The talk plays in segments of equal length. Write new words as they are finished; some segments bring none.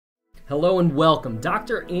Hello and welcome.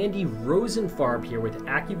 Dr. Andy Rosenfarb here with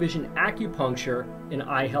AccuVision Acupuncture and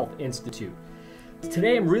Eye Health Institute.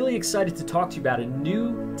 Today I'm really excited to talk to you about a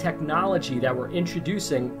new technology that we're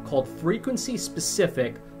introducing called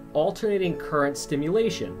frequency-specific alternating current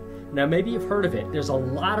stimulation. Now maybe you've heard of it. There's a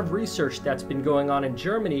lot of research that's been going on in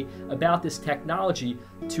Germany about this technology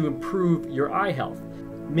to improve your eye health.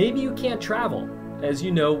 Maybe you can't travel. As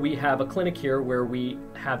you know, we have a clinic here where we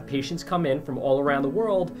have patients come in from all around the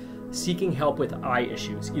world seeking help with eye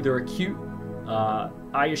issues, either acute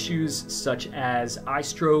eye issues such as eye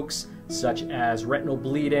strokes, such as retinal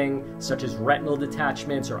bleeding, such as retinal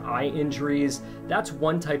detachments or eye injuries. That's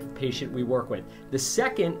one type of patient we work with. The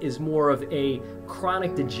second is more of a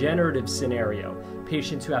chronic degenerative scenario,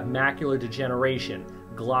 patients who have macular degeneration,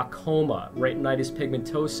 glaucoma, retinitis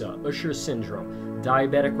pigmentosa, Usher's syndrome,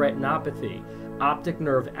 diabetic retinopathy, optic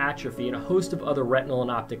nerve atrophy, and a host of other retinal and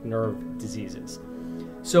optic nerve diseases.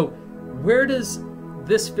 So where does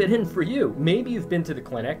this fit in for you? Maybe you've been to the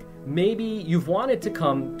clinic, maybe you've wanted to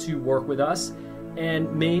come to work with us,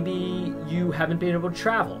 and maybe you haven't been able to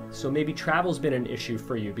travel. So maybe travel's been an issue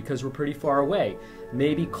for you because we're pretty far away.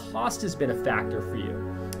 Maybe cost has been a factor for you.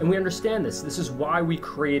 And we understand this. This is why we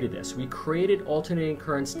created this. We created alternating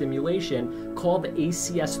current stimulation called the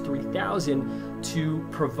ACS-3000 to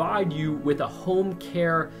provide you with a home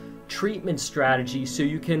care treatment strategy so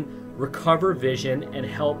you can recover vision and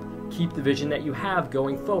help keep the vision that you have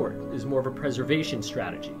going forward. Is more of a preservation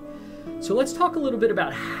strategy. So let's talk a little bit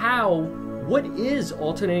about what is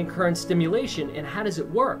alternating current stimulation and how does it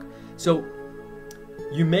work? So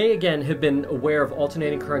you may again have been aware of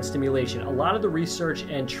alternating current stimulation. A lot of the research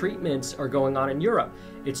and treatments are going on in Europe.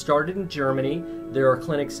 It started in Germany. There are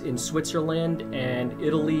clinics in Switzerland and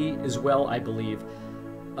Italy as well, I believe.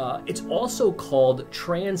 It's also called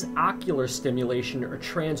transocular stimulation or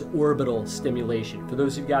transorbital stimulation. For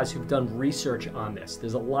those of you guys who've done research on this,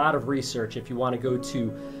 there's a lot of research. If you want to go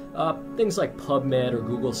to things like PubMed or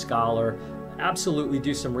Google Scholar, absolutely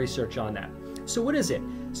do some research on that. So what is it?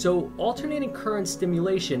 So alternating current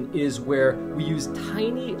stimulation is where we use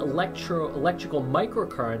tiny electrical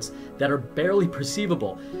microcurrents that are barely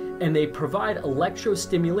perceivable, and they provide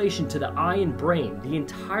electrostimulation to the eye and brain, the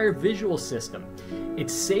entire visual system.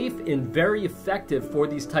 It's safe and very effective for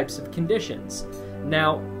these types of conditions.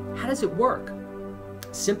 Now, how does it work?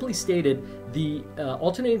 Simply stated, the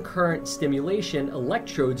alternating current stimulation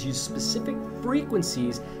electrodes use specific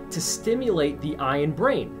frequencies to stimulate the eye and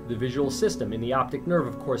brain, the visual system, and the optic nerve,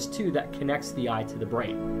 of course, too, that connects the eye to the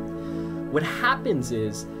brain. What happens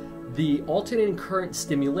is the alternating current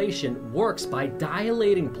stimulation works by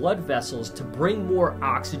dilating blood vessels to bring more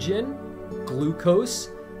oxygen, glucose,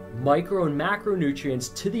 micro and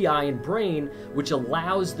macronutrients to the eye and brain, which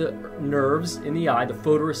allows the nerves in the eye, the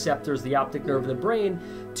photoreceptors, the optic nerve of the brain,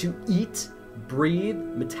 to eat, breathe,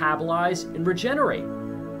 metabolize, and regenerate.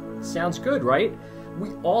 Sounds good, right? We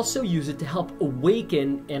also use it to help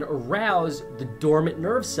awaken and arouse the dormant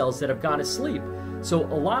nerve cells that have gone to sleep. So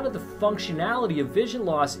a lot of the functionality of vision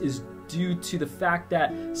loss is due to the fact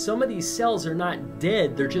that some of these cells are not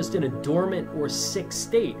dead, they're just in a dormant or sick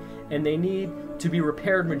state, and they need to be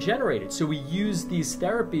repaired and regenerated. So we use these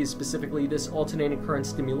therapies, specifically this alternating current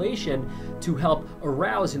stimulation, to help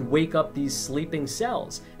arouse and wake up these sleeping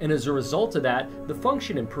cells. And as a result of that, the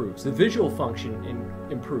function improves, the visual function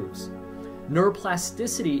improves.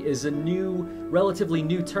 Neuroplasticity is a relatively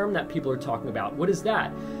new term that people are talking about. What is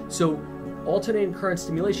that? So alternating current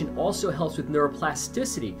stimulation also helps with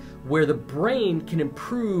neuroplasticity, where the brain can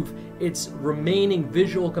improve its remaining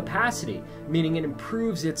visual capacity, meaning it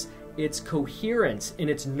improves its coherence and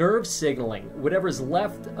its nerve signaling. Whatever's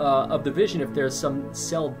left of the vision, if there's some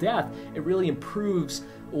cell death, it really improves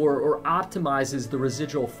or optimizes the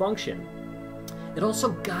residual function. It also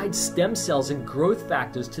guides stem cells and growth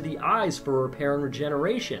factors to the eyes for repair and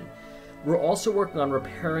regeneration. We're also working on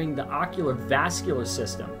repairing the ocular vascular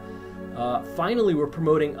system. Finally, we're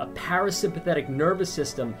promoting a parasympathetic nervous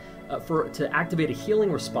system to activate a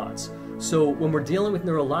healing response. So when we're dealing with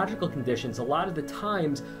neurological conditions, a lot of the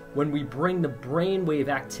times when we bring the brainwave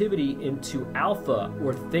activity into alpha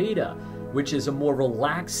or theta, which is a more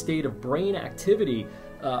relaxed state of brain activity,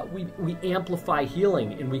 we amplify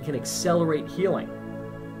healing and we can accelerate healing.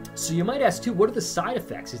 So you might ask too, what are the side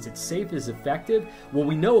effects? Is it safe? Is it effective? Well,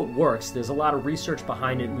 we know it works. There's a lot of research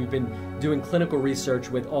behind it. We've been doing clinical research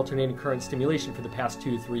with alternating current stimulation for the past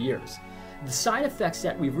 2 to 3 years. The side effects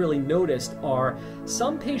that we've really noticed are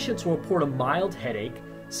some patients will report a mild headache.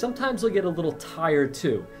 Sometimes they'll get a little tired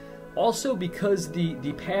too. Also, because the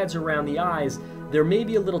pads around the eyes, there may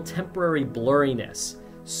be a little temporary blurriness.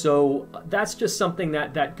 So that's just something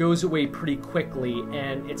that goes away pretty quickly,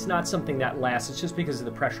 and it's not something that lasts. It's just because of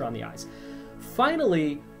the pressure on the eyes.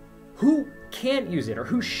 Finally, who can't use it or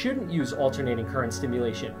who shouldn't use alternating current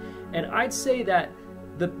stimulation? And I'd say that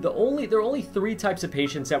there are only three types of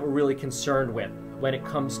patients that we're really concerned with when it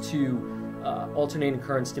comes to alternating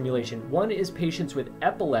current stimulation. One is patients with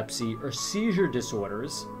epilepsy or seizure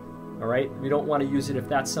disorders. All right, we don't want to use it if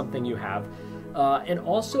that's something you have. And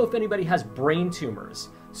also if anybody has brain tumors.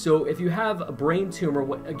 So if you have a brain tumor,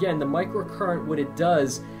 again, the microcurrent, what it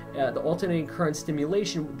does, the alternating current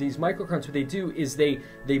stimulation, these microcurrents, what they do is they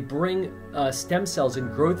bring stem cells and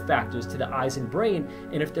growth factors to the eyes and brain,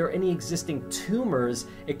 and if there are any existing tumors,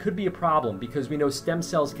 it could be a problem because we know stem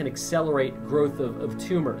cells can accelerate growth of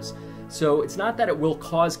tumors. So it's not that it will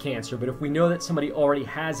cause cancer, but if we know that somebody already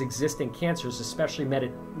has existing cancers, especially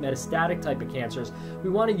metastatic type of cancers, we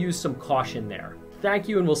want to use some caution there. Thank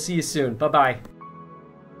you, and we'll see you soon. Bye-bye.